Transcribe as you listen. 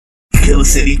Killer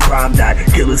City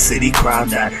Crimedotte, Killer City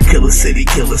Crimedotte, Killer City,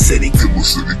 Killer City, Killer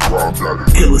City Crimedotte,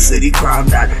 Killer City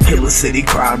Crimedotte, Killer City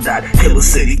Crimedotte, Killer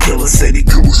City, Killer City,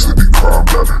 Killer City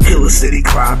Crimedotte, Killer City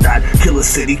Crimedotte, Killer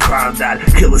City Crimedotte,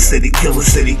 Killer City, Killer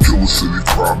City, Killer City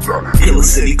Crimedotte, Killer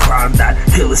City Crimedotte,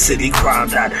 Killer City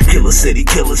Crimedotte, Killer City,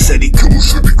 Killer City, Killer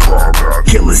City Crimedotte,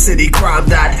 Killer City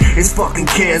Crimedotte. It's fucking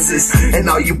Kansas, and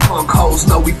all you punk hoes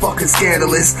know we fucking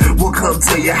scandalous. We'll come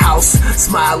to your house,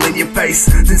 smile in your face,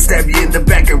 then stab you in the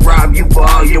back and rob you for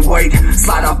all your weight.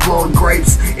 Slide off blowing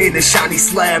grapes in a shiny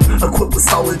slab, equipped with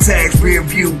stolen tags, rear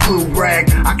view blue rag.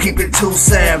 I keep it too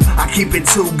salve, I keep it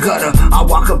too gutter. I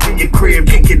walk up in your crib,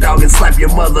 kick your dog and slap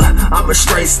your mother. I'm a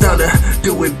straight stunner,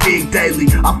 do it big daily.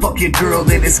 I fuck your girl,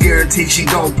 then it's guaranteed she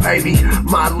gon' pay me.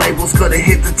 My label's gonna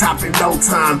hit the top in no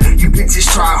time. You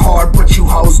bitches try hard, but you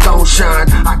hoes don't shine.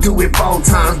 I do it 4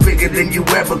 times bigger than you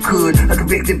ever could. A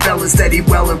convicted felon steady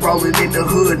well and rolling in the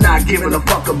hood, not giving a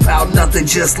fuck about nothing,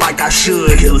 just like I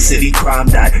should. Killer City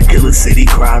Crimedotte, Killer City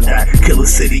Crimedotte, Killer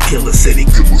City, Killer City,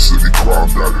 Killer City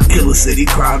Crimedotte, Killer City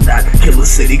Crimedotte, Killer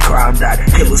City Crimedotte,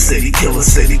 Killer City, Killer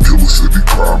City, Killer City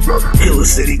Crimedotte, Killer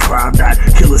City Crimedotte,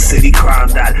 Killer City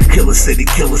Crimedotte, Killer City,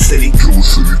 Killer City, Killer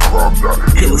City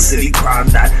Crimedotte, Killer City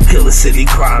Crimedotte, Killer City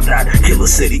Crimedotte, Killer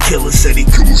City, Killer City,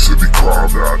 Killer City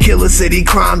Crimedotte, Killer City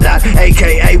Crimedotte,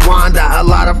 aka Wanda. A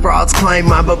lot of frauds claim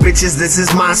mine, but bitches, this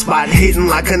is my spot. Hitting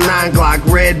like a 9 Glock,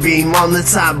 red beam on the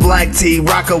top, black tee,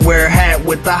 rocker wear hat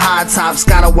with the high tops.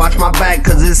 Gotta watch my back,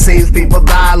 cause it seems people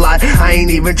die a lot. I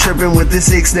ain't even tripping with this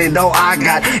extendo I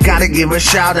got. Gotta give a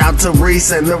shout out to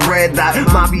Reese and the Red Dot.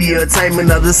 Mafia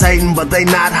entertainment, others hating, but they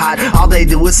not hot. All they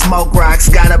do is smoke rocks,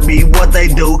 gotta be what they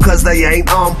do, cause they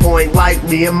ain't on point like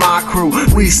me and my crew.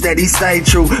 We steady, stay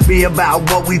true, be about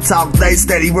what we talk. They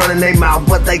steady running their mouth,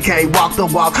 but they can't walk the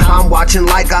walk. I'm watching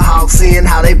like a hawk, seeing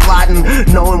how they plotting,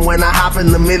 knowing when I hop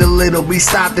in the middle it'll be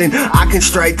stopping. I can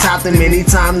straight top them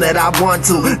anytime that I want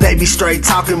to. They be straight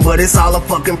talking, but it's all a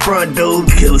fucking front, dude.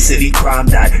 Killer City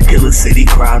Crimedotte, Killer City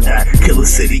Crimedotte, Killer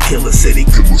City, Killer City,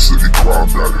 Killer City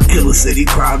Crimedotte, Killer City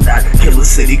Crimedotte, Killer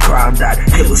City Crimedotte,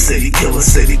 Killer City, Killer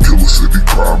City, Killer City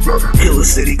Crimedotte, Killer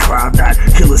City Crimedotte,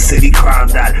 Killer City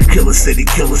Crimedotte, Killer City,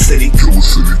 Killer City, Killer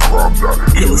City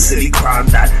Crimedotte, Killer City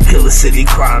Crimedotte, Killer City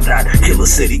Crimedotte, Killer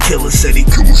City, Killer City,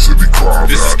 Killer City Crimedotte.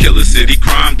 This is Killer City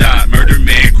Crimedotte, murder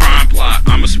man crime plot.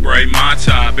 I'ma spray my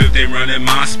top if they run in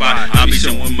my spot. I'll be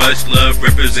showing much love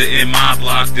representing my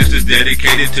block. This is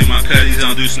dedicated to my cutties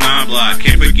on Deuce 9 block.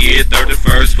 Can't forget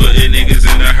 31st, putting niggas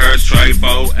in the hearse. Trey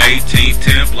 4, 18th,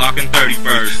 10th block and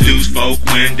 31st. Deuce 4,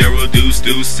 Quinn, Daryl, Deuce,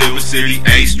 Silver City,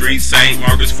 8th Street, St.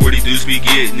 Marcus, 40 Deuce, be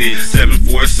getting it.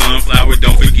 7-4 Sunflower,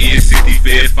 don't forget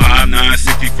 65th, 5-9,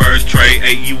 61st, Trey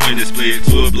 8, you in the split.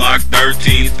 Wood block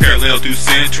 13th, parallel through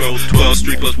Central, 12th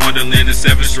Street plus Wonderland and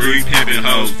 7th Street, pimpin'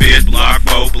 hoe. 5th block,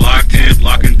 4th block, 10th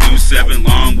block and Deuce 7,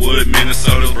 Longwood,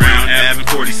 Minnesota, Brown Ave and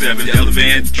 47,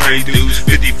 Delavan, Trey Deuce,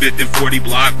 55th and 40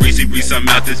 block, Reese, I'm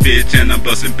out this bitch and I'm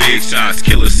busting big shots.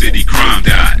 Killer City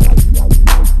Crimedotte.